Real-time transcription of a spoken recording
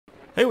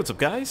Hey, what's up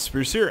guys?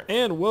 Spears here,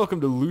 and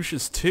welcome to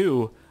Lucius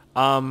 2.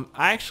 I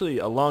actually,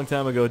 a long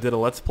time ago, did a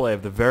Let's Play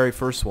of the very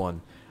first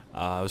one. It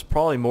was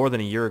probably more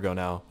than a year ago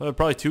now.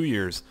 Probably 2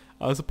 years.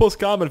 So post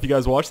comment if you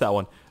guys watched that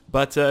one.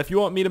 But if you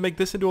want me to make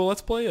this into a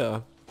Let's Play,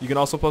 you can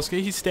also post.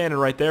 He's standing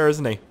right there,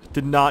 isn't he?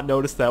 Did not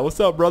notice that.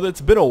 What's up, brother?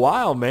 It's been a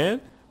while, man.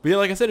 But yeah,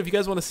 like I said, if you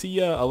guys want to see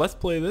a Let's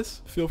Play of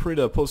this, feel free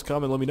to post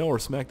comment, let me know, or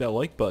smack that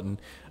like button.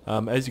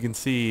 As you can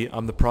see,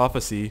 I'm the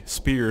prophecy,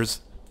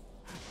 Spears.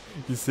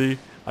 You see?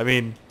 I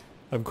mean,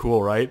 I'm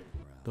cool, right?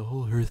 The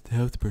whole Earth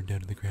house burned down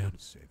to the ground.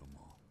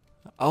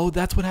 Oh,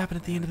 that's what happened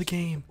at the end of the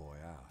game.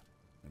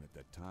 And at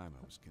that time,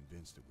 I was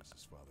convinced it was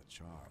his father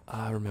Charles.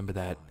 I remember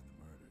that.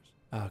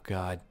 Oh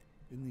God.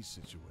 In these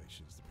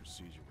situations, the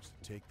procedure was to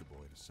take the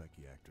boy to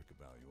psychiatric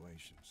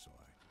evaluation, so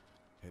I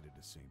headed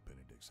to St.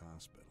 Benedict's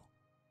Hospital,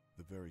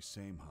 the very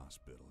same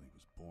hospital he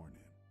was born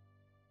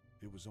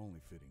in. It was only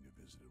fitting to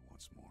visit it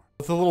once more.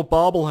 It's a little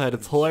bobblehead.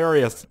 It's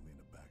hilarious. In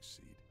the back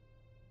seat,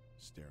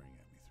 staring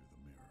at me through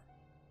the mirror.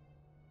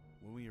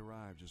 When we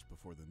arrived just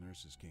before the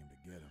nurses came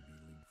to get him, he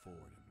leaned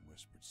forward and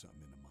whispered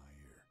something into my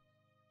ear.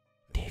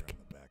 The hair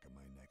on the back of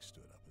my neck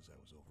stood up as I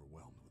was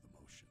overwhelmed with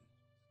emotion.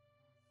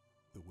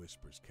 The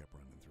whispers kept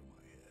running through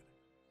my head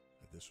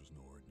that this was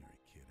no ordinary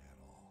kid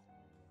at all.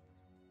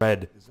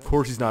 Red. Of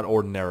course he's not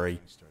ordinary.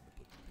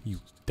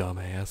 You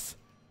dumbass.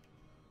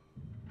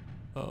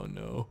 Oh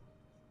no.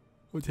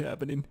 What's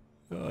happening?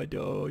 Oh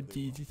no,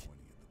 Jesus.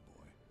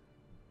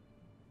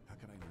 How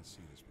could I not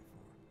see this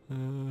before?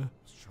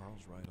 Was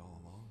Charles right all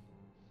along?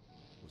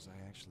 Was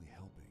I actually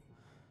helping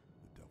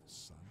the devil's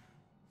son?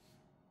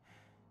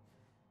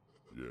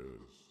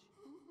 Yes,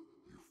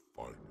 you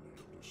finally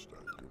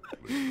understand your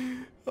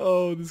place.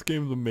 Oh, this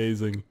game's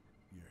amazing.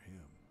 You're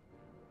him,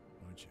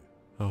 aren't you?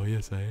 Oh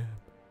yes, I am.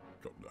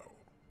 Come now,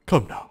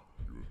 Come now.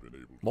 you have been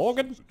able to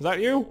Morgan, sense is that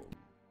it you? all.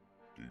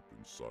 Deep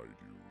inside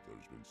you,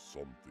 there's been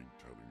something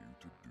telling you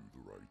to do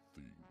the right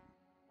thing.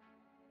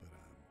 But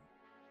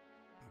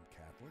I'm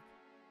Catholic?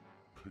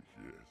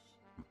 Yes.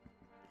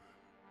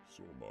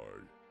 So am I.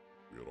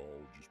 We are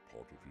all just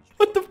part of his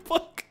What the family.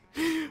 fuck?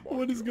 Might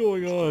What is I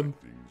going on?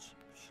 understand things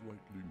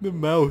slightly The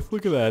more. mouth.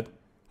 Look at that.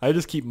 I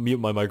just keep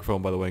muting my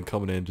microphone, by the way, and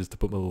coming in just to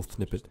put my little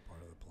snippet.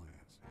 Part of the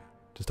plans. Yeah.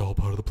 Just all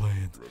part of the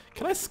plans.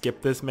 Can I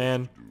skip this,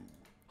 man?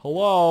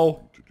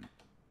 Hello?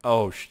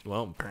 Oh,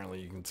 well, apparently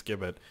you can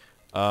skip it.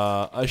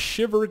 A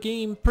Shiver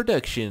Game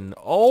production.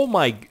 Oh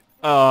my,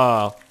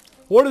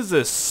 what is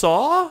this,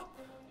 Saw?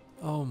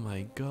 Oh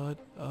my god,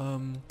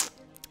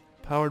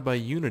 powered by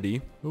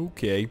Unity.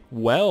 Okay,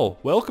 well,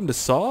 welcome to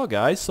Saw,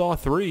 guys. Saw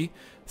 3,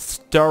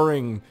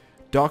 starring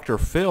Dr.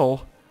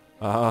 Phil.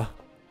 What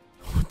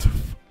the fuck?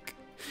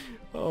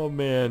 Oh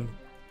man,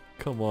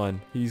 come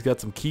on. He's got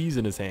some keys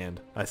in his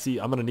hand. I see,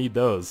 I'm gonna need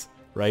those,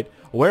 right?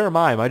 Where am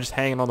I? Am I just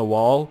hanging on the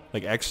wall?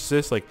 Like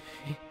Exorcist? Like,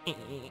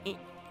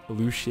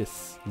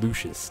 Lucius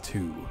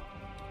 2.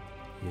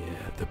 Yeah,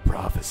 the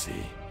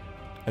prophecy.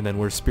 And then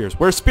where's Spears?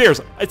 Where's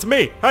Spears? It's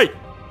me! Hey!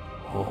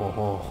 Ho ho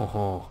ho ho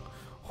ho.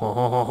 Ho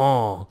ho ho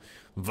ho.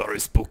 Very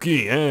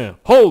spooky, eh?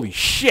 Holy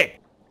shit!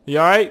 You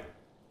alright?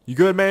 You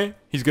good, man?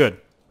 He's good.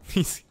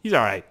 He's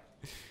alright.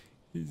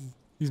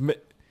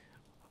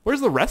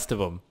 Where's the rest of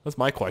them? That's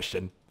my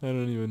question. I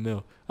don't even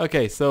know.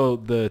 Okay, so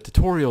the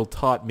tutorial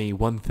taught me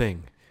one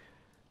thing.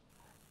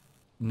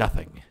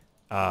 Nothing.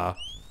 Oh.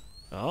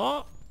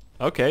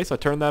 Okay, so I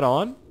turn that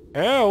on.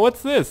 Oh,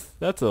 what's this?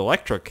 That's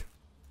electric.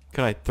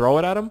 Can I throw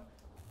it at him?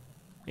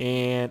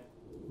 And...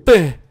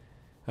 Okay,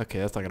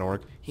 that's not gonna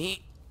work.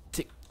 Take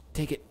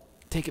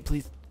it,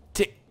 please.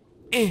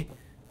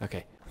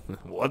 Okay.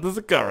 What is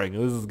occurring?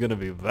 This is gonna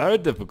be very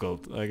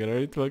difficult. I can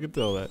already fucking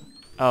tell that.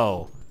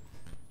 Oh.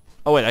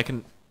 Oh, wait, I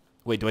can...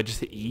 Wait, do I just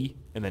hit E?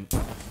 And then...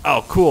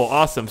 Oh, cool.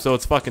 Awesome. So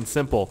it's fucking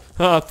simple.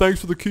 Thanks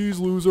for the keys,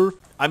 loser.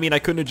 I mean, I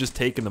couldn't have just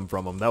taken them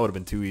from him. That would have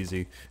been too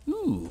easy.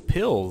 Ooh,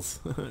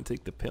 pills.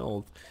 Take the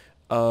pills.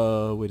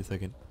 Wait a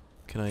second.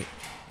 Can I...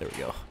 There we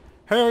go.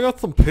 Hey, I got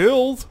some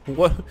pills.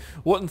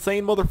 What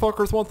insane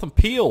motherfuckers want some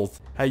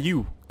pills? Hey,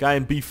 you, guy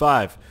in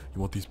B5.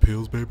 You want these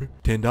pills, baby?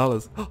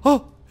 $10.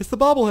 Oh, it's the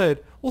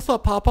bobblehead. What's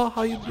up, Papa?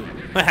 How you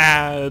doing?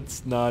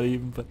 It's not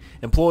even...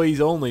 Employees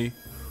only.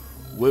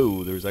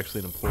 Whoa, there's actually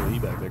an employee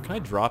back there. Can I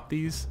drop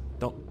these?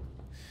 Don't.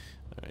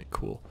 Alright,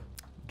 cool.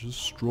 Just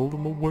strolled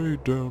him away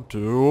down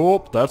to...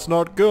 Oh, that's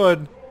not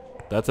good.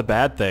 That's a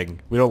bad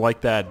thing. We don't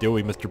like that, do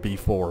we, Mr.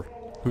 B4?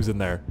 Who's in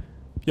there?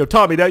 Yo,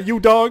 Tommy, that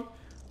you, dog?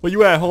 Where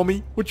you at,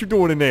 homie? What you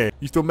doing in there?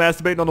 You still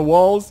masturbating on the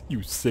walls?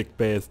 You sick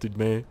bastard,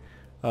 man.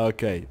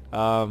 Okay,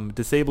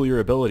 disable your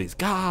abilities.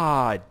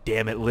 God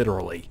damn it,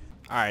 literally.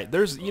 Alright,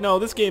 there's, you know,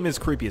 this game is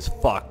creepy as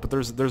fuck, but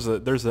there's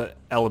a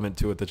element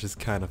to it that's just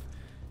kind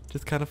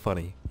of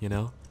funny, you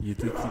know? You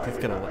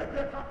just gotta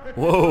like...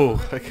 Whoa,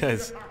 that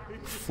guy's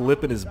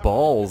flipping his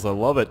balls. I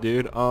love it,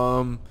 dude.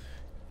 Oh,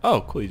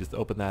 cool, you just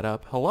open that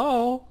up.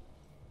 Hello?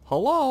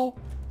 Hello?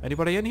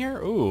 Anybody in here?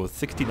 Ooh,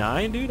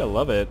 69, dude? I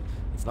love it.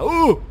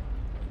 Ooh!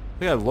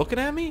 They got looking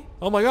at me?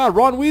 Oh my god,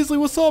 Ron Weasley,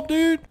 what's up,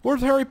 dude?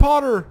 Where's Harry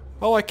Potter?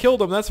 Oh, I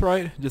killed him, that's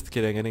right. Just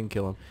kidding, I didn't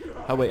kill him.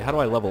 Oh, wait, how do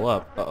I level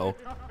up? Uh-oh.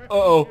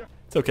 Uh-oh.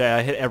 It's okay.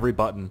 I hit every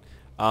button.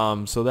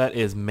 So that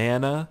is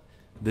mana.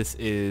 This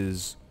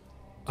is...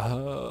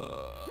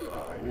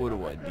 what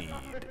do I need?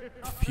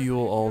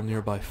 Fuel all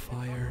nearby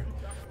fire.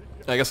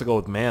 I guess I'll go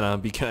with mana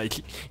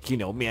because, you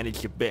know,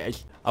 mana's your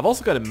best. I've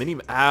also got a mini...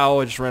 Ow,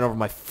 I just ran over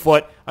my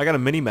foot. I got a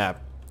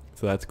mini-map.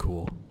 So that's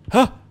cool.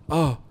 Huh?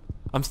 Oh.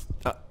 I'm...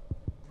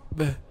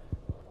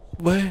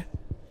 What?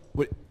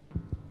 What?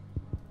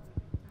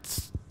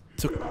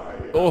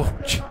 Oh,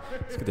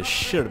 scared the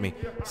shit out of me.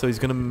 So he's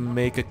gonna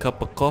make a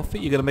cup of coffee?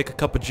 You gonna make a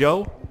cup of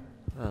joe?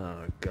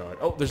 Oh, God.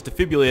 Oh, there's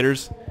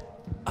defibrillators.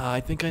 I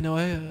think I know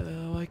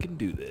how I can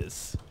do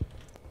this.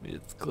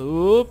 It's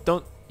cool.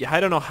 Don't... Yeah,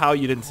 I don't know how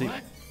you didn't see...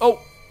 What? Oh!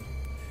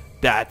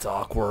 That's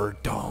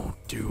awkward. Don't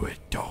do it.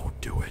 Don't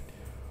do it.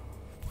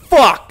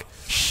 Fuck!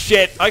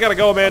 Shit! I gotta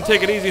go, man.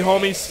 Take it easy,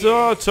 homie.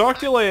 So, talk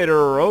to you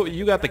later. Oh,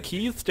 you got the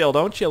keys still,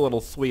 don't you,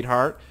 little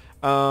sweetheart?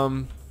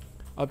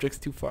 Objects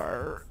too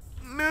far.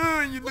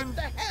 No, you didn't. What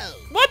the hell?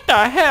 What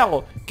the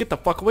hell? Get the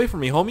fuck away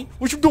from me, homie.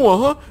 What you doing,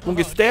 huh? Wanna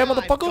get stabbed,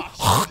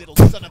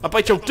 motherfucker? I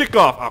bite your dick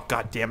off. Oh,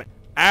 god damn it.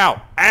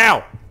 Ow!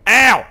 Ow!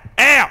 Ow!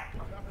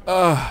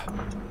 Ow!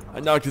 I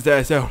knocked his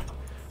ass out.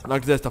 I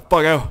knocked his ass the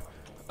fuck out.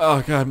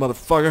 Oh, god,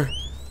 motherfucker.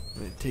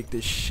 I'm gonna take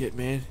this shit,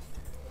 man.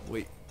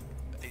 Wait.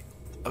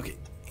 Okay.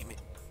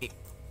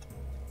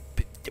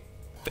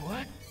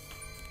 What?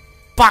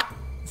 Fuck!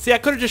 See, I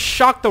could have just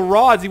shocked the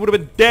rods. He would have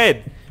been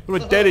dead. He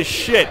would have been dead as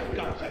shit.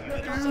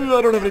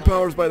 I don't have any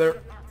powers by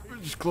there.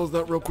 Just close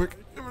that real quick.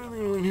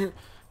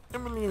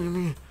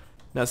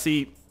 Now,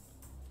 see,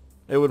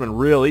 it would have been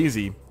real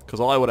easy, because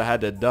all I would have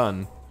had to have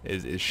done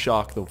is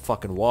shock the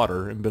fucking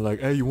water and been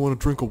like, hey, you want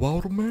to drink a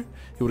water, man?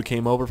 He would have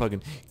came over,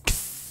 fucking,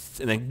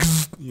 and then,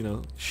 you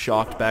know,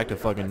 shocked back to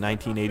fucking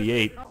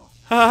 1988.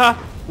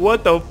 Haha,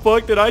 what the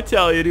fuck did I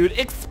tell you, dude?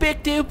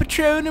 Expecto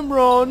Patronum,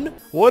 Ron.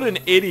 What an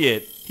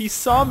idiot. He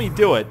saw me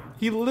do it.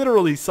 He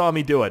literally saw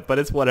me do it, but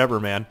it's whatever,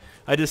 man.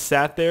 I just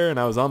sat there and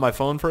I was on my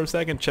phone for a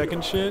second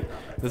checking shit.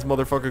 This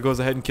motherfucker goes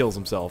ahead and kills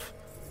himself.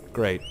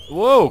 Great.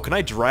 Whoa, can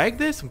I drag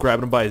this? I'm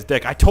grabbing him by his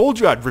dick. I told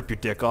you I'd rip your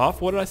dick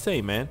off. What did I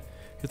say, man?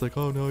 He's like,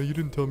 oh no, you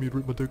didn't tell me you'd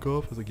rip my dick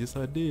off. I was like, yes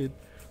I did.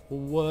 Well,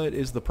 what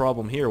is the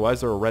problem here? Why is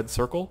there a red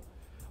circle?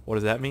 What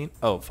does that mean?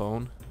 Oh,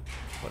 phone.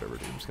 Whatever,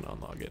 dude. I'm just gonna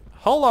unlock it.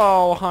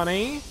 Hello,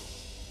 honey.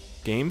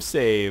 Game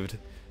saved.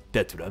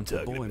 That's what I'm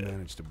talking about. The boy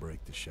managed to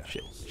break the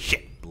shackles.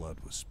 Shit. Blood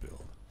was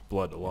spilled.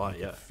 Blood a lot,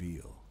 yeah.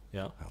 Feel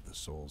how the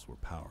souls were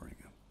powering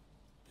him.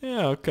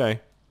 Yeah,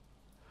 okay.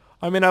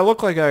 I mean, I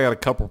look like I got a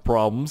couple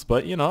problems,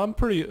 but, you know, I'm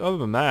pretty, other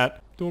than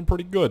that, doing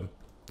pretty good.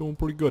 Doing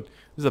pretty good.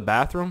 There's a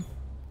bathroom. Is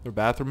there a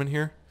bathroom in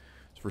here?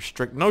 It's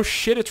restricted. No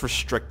shit, it's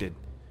restricted.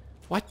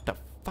 What the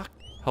fuck?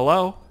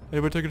 Hello?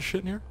 Anybody taking a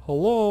shit in here?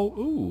 Hello?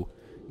 Ooh.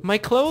 My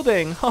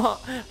clothing.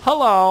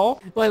 Hello.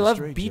 Well, I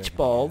love beach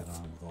balls.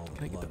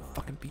 Can I get the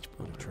fucking beach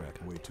ball?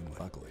 Way too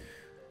luckily,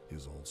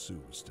 his old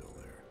suit was still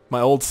there.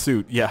 My old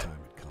suit, yeah. The time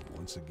had come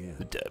once again.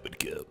 The time had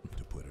come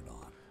to put it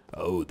on.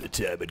 Oh, the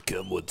time had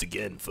come once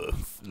again for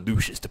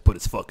Lucius to put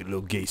his fucking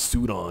little gay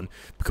suit on,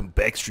 become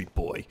Backstreet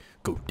Boy,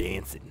 go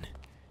dancing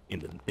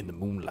in the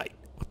moonlight.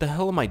 What the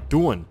hell am I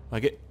doing?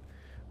 Am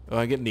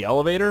I get in the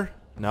elevator?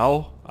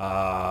 No.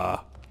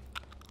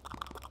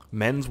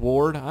 Men's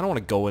ward. I don't want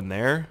to go in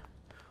there.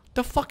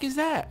 The fuck is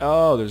that?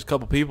 Oh, there's a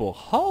couple people.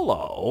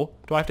 Hello?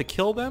 Do I have to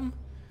kill them?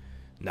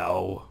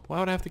 No. Why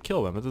would I have to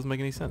kill them? That doesn't make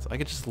any sense. I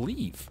could just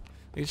leave.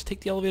 I could just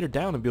take the elevator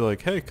down and be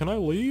like, hey, can I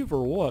leave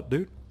or what,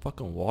 dude?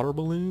 Fucking water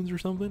balloons or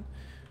something?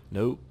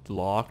 Nope.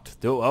 Locked.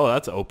 Oh,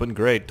 that's open.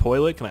 Great.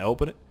 Toilet. Can I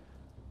open it?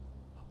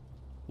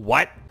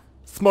 What?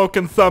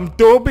 Smoking some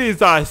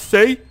doobies, I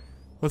see.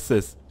 What's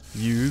this?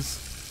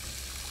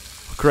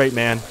 Use. Great,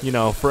 man. You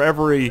know, for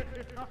every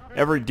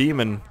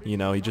demon, you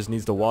know, he just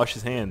needs to wash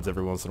his hands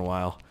every once in a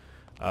while.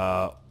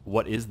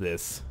 What is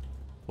this?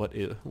 What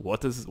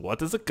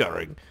is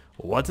occurring?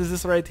 What is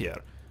this right here?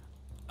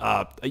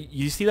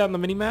 You see that on the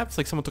mini map? It's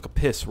like someone took a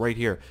piss right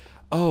here.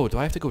 Oh, do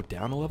I have to go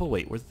down a level?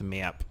 Wait, where's the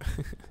map?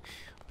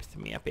 Where's the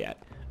map at?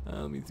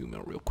 Let me zoom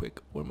out real quick.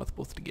 Where am I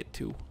supposed to get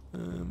to?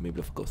 Maybe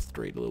if I go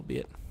straight a little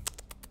bit.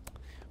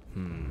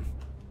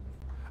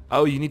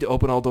 Oh, you need to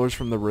open all doors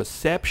from the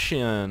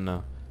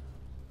reception.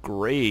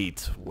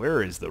 Great.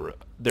 Where is there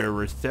are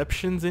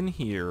receptions in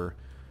here?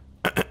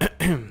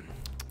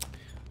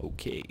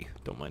 Okay,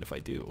 don't mind if I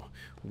do.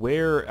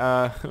 Where's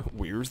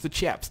the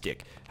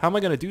chapstick? How am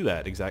I gonna do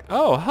that exactly?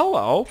 Oh,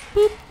 hello.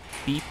 Boop,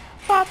 beep,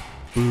 pop,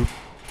 boop.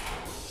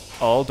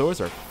 All doors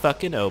are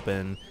fucking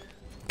open.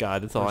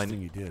 God, that's all I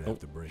need. First thing you did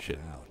after breaking shit.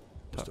 out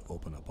was to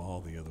open up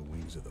all the other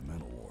wings of the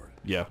mental ward.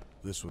 Yeah.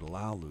 This would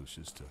allow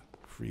Lucius to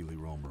freely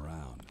roam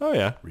around. Oh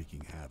yeah.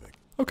 Wreaking havoc.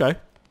 Okay.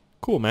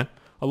 Cool, man.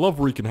 I love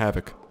wreaking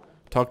havoc.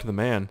 Talk to the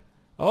man.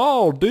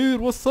 Oh,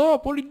 dude, what's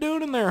up? What are you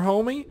doing in there,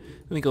 homie?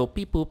 Let me go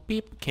beep, boop,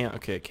 beep. Can't,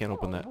 okay, I can't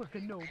open that.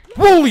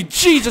 Holy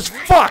Jesus,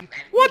 fuck!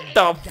 What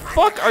the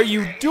fuck are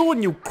you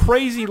doing, you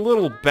crazy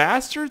little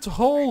bastards?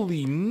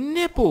 Holy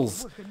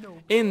nipples.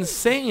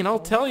 Insane, I'll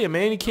tell you,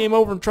 man. He came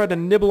over and tried to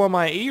nibble on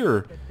my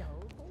ear.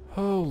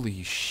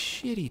 Holy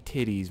shitty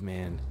titties,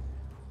 man.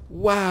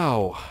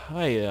 Wow.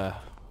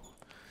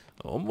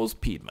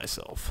 Almost peed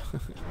myself.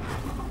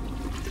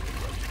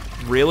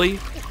 Really?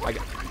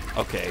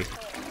 Okay.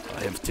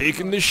 I have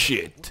taken the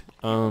shit.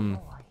 The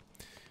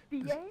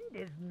end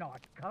is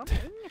not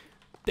coming.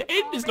 The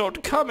end is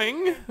not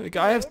coming. The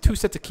guy has 2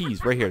 sets of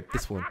keys right here.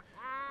 This one.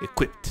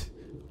 Equipped.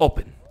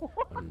 Open.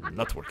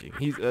 Not working.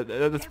 He's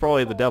that's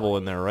probably the devil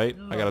in there, right?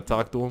 I gotta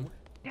talk to him.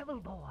 Devil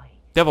boy.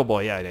 Devil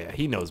boy, yeah,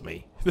 he knows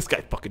me. This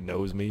guy fucking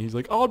knows me. He's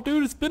like, oh,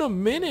 dude, it's been a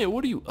minute.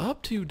 What are you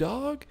up to,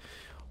 dog?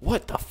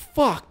 What the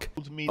fuck?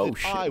 Told me Oh, that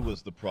shit. I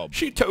was the problem.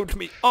 She told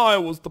me I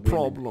was the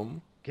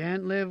problem.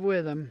 Can't live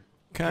with him.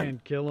 Can't-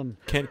 Can't kill him.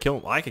 Can't kill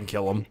him. I can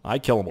kill him. I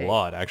kill him a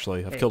lot,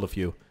 actually. I've killed a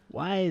few.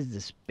 Why is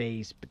the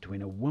space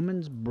between a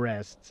woman's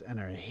breasts and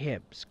her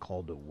hips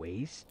called a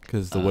waist?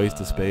 Because the waste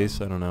of space,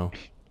 I don't know.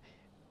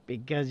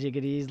 Because you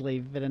could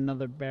easily fit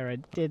another pair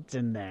of tits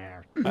in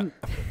there.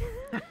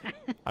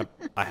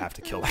 I have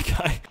to kill that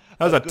guy.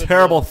 That was a Good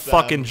terrible one, Sam.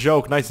 fucking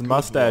joke. Nice Good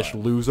mustache,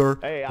 one. loser.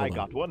 Hey, I Hold on.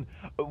 got one.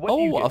 What Oh,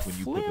 do you a get when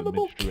you put a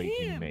flammable menstruating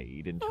can.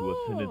 maid into a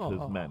Oh.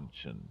 senator's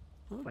mansion?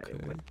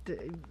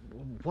 Okay.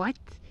 What?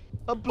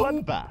 A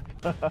bloodbath.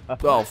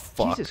 Oh,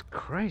 fuck. Jesus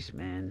Christ,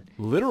 man.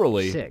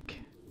 Literally.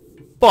 Sick.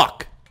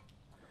 Fuck.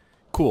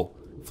 Cool.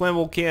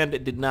 Flammable can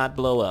did not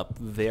blow up.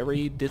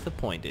 Very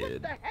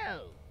disappointed.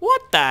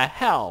 What the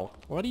hell?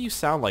 Why do you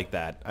sound like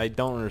that? I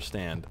don't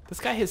understand. This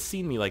guy has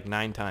seen me like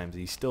 9 times.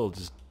 He's still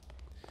just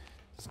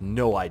has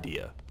no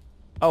idea.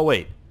 Oh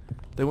wait,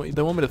 they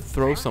want me to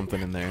throw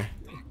something in there.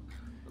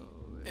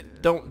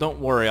 Don't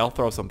worry, I'll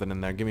throw something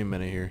in there. Give me a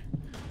minute here.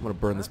 I'm gonna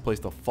burn this place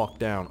the fuck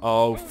down.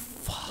 Oh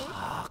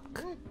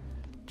fuck.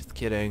 Just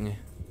kidding.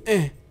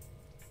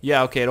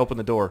 Yeah, okay, it opened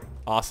the door.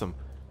 Awesome.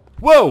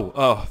 Whoa!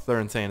 Oh,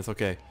 they're insane. It's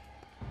okay.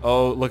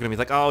 Oh, look at him. He's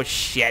like, oh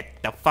shit,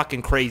 the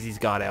fucking crazies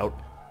got out.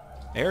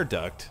 Air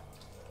duct.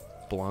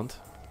 Blunt.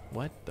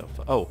 What the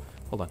fuck? Oh,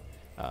 hold on.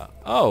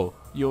 Oh,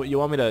 you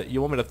want me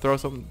to throw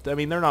something? I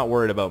mean, they're not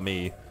worried about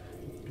me.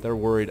 They're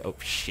worried. Oh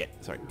shit.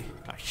 Sorry.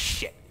 Oh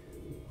shit.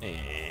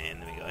 And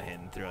let me go ahead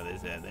and throw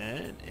this at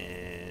that,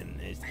 and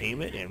just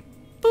aim it, and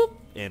boop,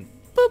 and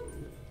boop.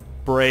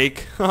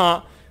 Break.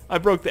 I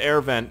broke the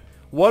air vent.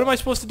 What am I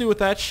supposed to do with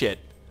that shit?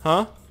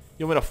 Huh?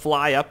 You want me to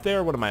fly up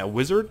there? What am I, a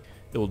wizard?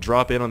 It will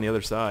drop in on the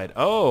other side.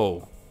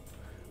 Oh,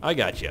 I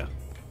got you.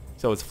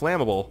 So it's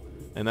flammable,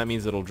 and that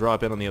means it'll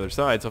drop in on the other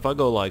side. So if I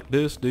go like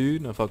this,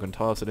 dude, and if I can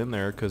toss it in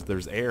there because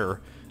there's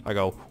air, I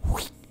go,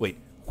 wait,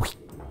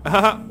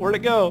 where'd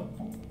it go?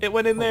 It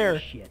went in there.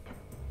 Shit.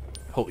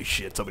 Holy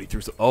shit, somebody threw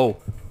some, oh.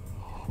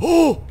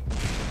 Oh!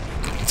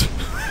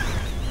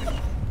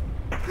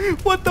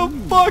 What the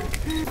fuck?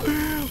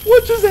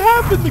 What just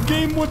happened? The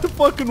game went to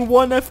fucking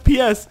 1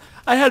 FPS.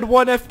 I had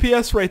 1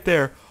 FPS right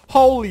there.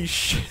 Holy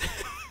shit.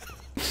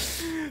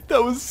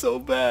 That was so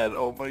bad.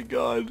 Oh my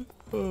god.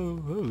 Oh,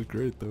 that was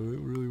great though. It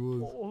really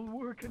was. All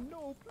work and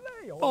no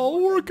play.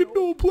 All work and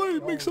no play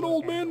makes an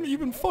old man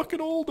even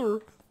fucking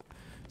older.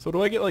 So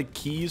do I get like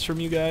keys from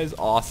you guys?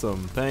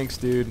 Awesome. Thanks,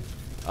 dude.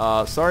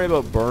 Sorry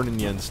about burning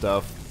you and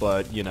stuff,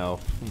 but you know,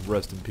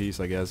 rest in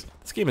peace, I guess.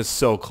 This game is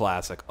so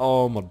classic.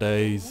 Oh my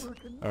days.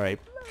 Alright.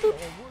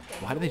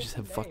 Why do they just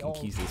have fucking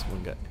keys, this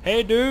one guy?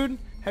 Hey dude,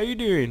 how you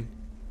doing?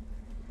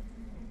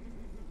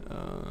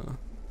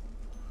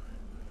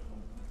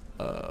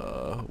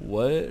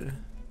 What?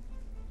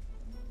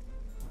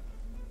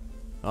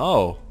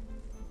 Oh.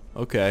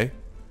 Okay.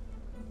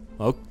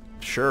 Oh,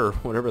 sure,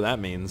 whatever that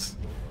means.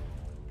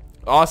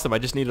 Awesome, I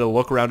just needed to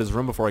look around his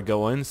room before I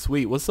go in.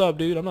 Sweet, what's up,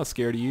 dude? I'm not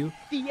scared of you.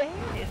 The end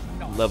is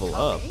not Level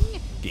up.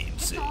 coming. Game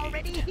It's saved.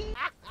 already here.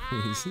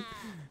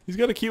 He's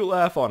got a cute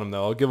laugh on him,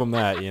 though. I'll give him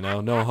that, you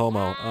know. No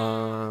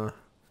homo.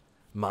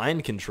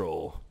 Mind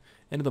control.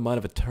 Enter the mind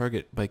of a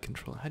target by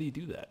control. How do you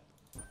do that?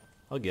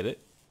 I'll get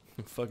it.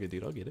 Fuck it,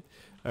 dude. I'll get it.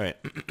 All right.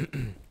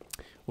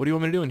 What do you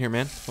want me to do in here,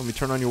 man? Want me to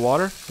turn on your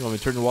water? You want me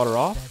to turn your water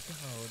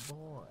off? Oh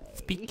boy.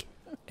 Speak.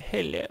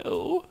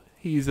 Hello.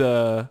 He's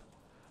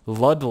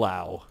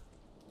Ludlow.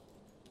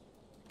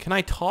 Can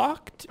I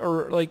talk?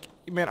 Or, like,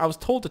 man, I was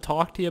told to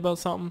talk to you about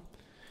something.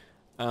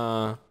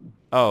 Oh,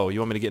 you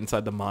want me to get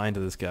inside the mind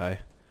of this guy?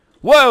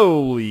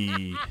 Whoa!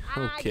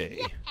 Okay.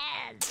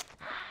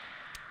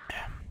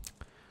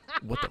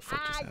 What the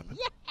fuck just happened?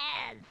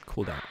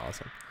 Cool down.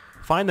 Awesome.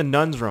 Find the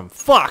nun's room.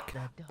 Fuck!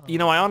 You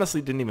know, I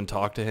honestly didn't even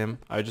talk to him.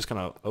 I was just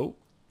gonna... Oh.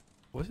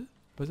 Was it?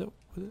 Was it?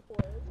 Was it?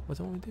 What's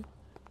that what we did?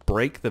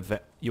 Break the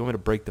vent. You want me to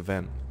break the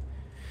vent?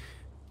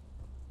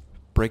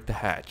 Break the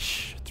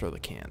hatch. Throw the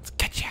cans.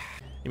 Gotcha!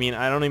 I mean,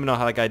 I don't even know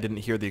how that guy didn't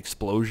hear the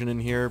explosion in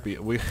here. But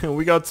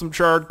we got some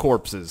charred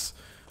corpses.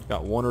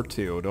 Got 1 or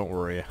 2. Don't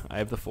worry. I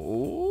have the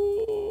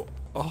full...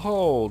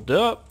 Hold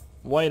up.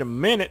 Wait a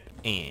minute.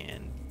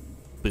 And...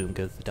 boom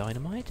goes the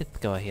dynamite. Let's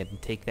go ahead and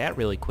take that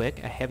really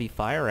quick. A heavy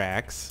fire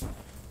axe.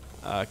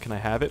 Can I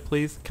have it,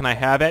 please? Can I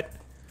have it?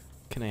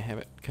 Can I have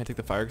it? Can I take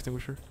the fire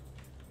extinguisher?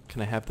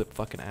 Can I have the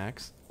fucking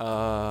axe?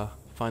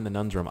 Find the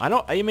nun's room.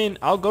 I mean,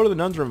 I'll go to the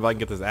nun's room if I can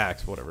get this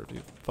axe. Whatever,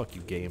 dude. Fuck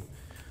you, game.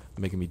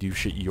 Making me do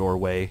shit your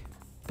way.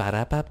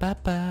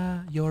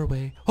 Ba-da-ba-ba-ba. Your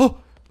way. Oh!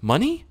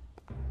 Money?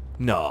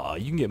 Nah,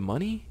 you can get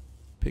money?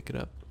 Pick it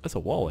up. That's a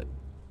wallet.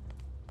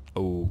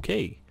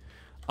 Okay.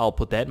 I'll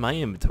put that in my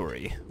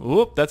inventory.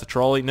 Whoop, that's a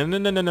trolley. No, no,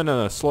 no, no, no,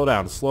 no, no. Slow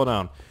down, slow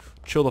down.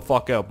 Chill the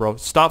fuck out, bro.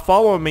 Stop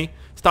following me.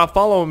 Stop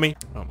following me.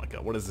 Oh my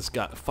god, what is this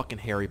guy? Fucking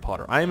Harry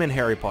Potter. I am in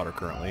Harry Potter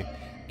currently.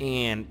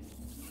 And...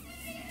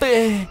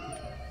 did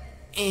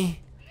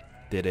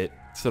it.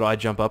 So do I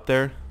jump up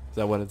there? Is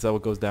that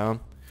what goes down?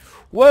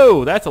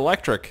 Whoa, that's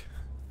electric.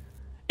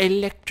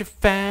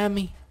 Electrify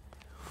me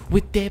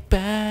with that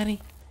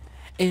body.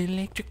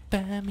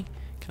 Electrify me.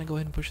 Can I go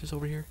ahead and push this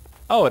over here?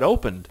 Oh, it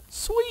opened.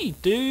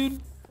 Sweet,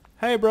 dude.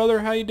 Hey, brother,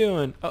 how you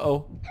doing?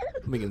 Uh-oh.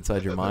 Let me get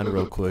inside your mind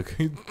real quick.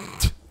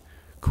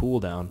 Cool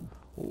down.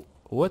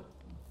 What?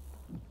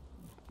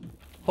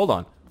 Hold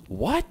on.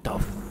 What the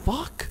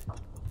fuck?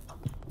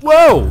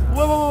 Whoa! Whoa,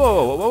 whoa, whoa,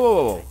 whoa, whoa,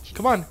 whoa, whoa.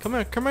 Come on,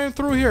 come in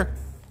through here.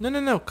 No, no,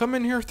 no, come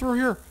in here through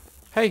here.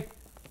 Hey,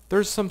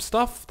 there's some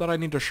stuff that I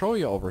need to show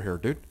you over here,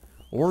 dude.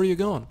 Where are you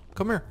going?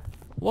 Come here.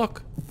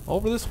 Look,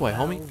 over this way,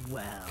 homie.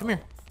 Well, Come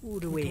here. who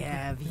do we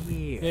have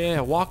here?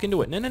 Yeah, walk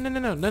into it. No, no, no, no,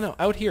 no, no, no,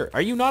 out here.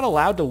 Are you not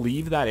allowed to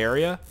leave that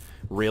area?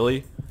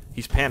 Really?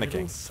 He's Little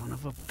panicking. son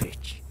of a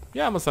bitch.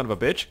 Yeah, I'm a son of a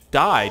bitch.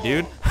 Die,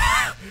 dude.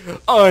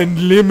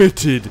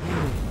 Unlimited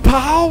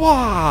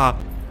power!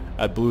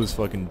 I blew his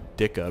fucking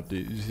dick up,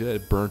 dude. I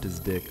burnt his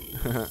dick.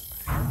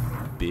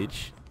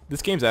 Bitch.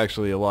 This game's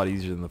actually a lot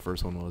easier than the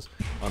first one was.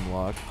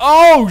 Unlock.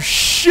 Oh,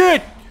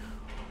 shit!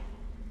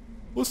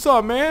 What's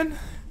up, man?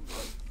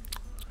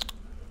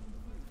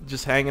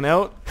 Just hanging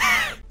out?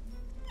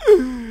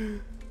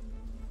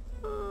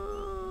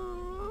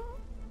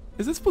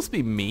 Is this supposed to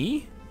be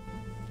me?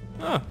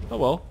 Oh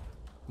well.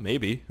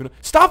 Maybe.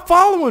 Stop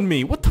following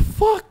me! What the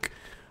fuck?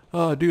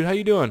 Oh, dude, how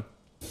you doing?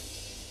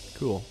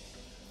 Cool.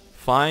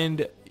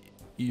 Find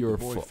your... The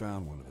boy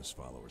found one of his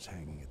followers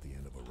hanging at the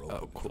end of a rope Oh,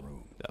 in his cool.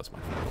 room. That was my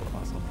favorite.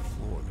 Awesome. On the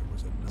floor there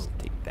was a note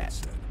Take that.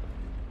 said,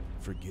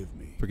 "Forgive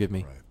me. Forgive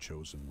me. For I have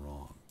chosen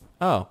wrong."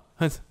 Oh,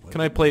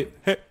 can I play?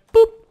 Hey,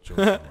 boop.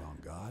 Chosen the wrong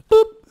God.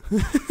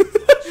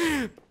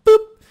 Boop. Boop.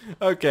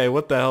 Okay,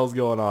 what the hell's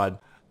going on?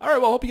 Alright,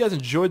 well, I hope you guys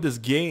enjoyed this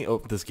game. Oh,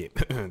 this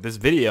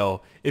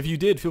video. If you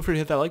did, feel free to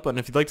hit that like button.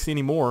 If you'd like to see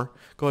any more,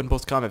 go ahead and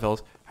post a comment,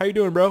 fellas. How you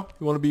doing, bro?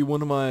 You want to be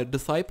one of my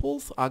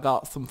disciples? I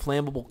got some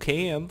flammable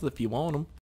cans if you want them.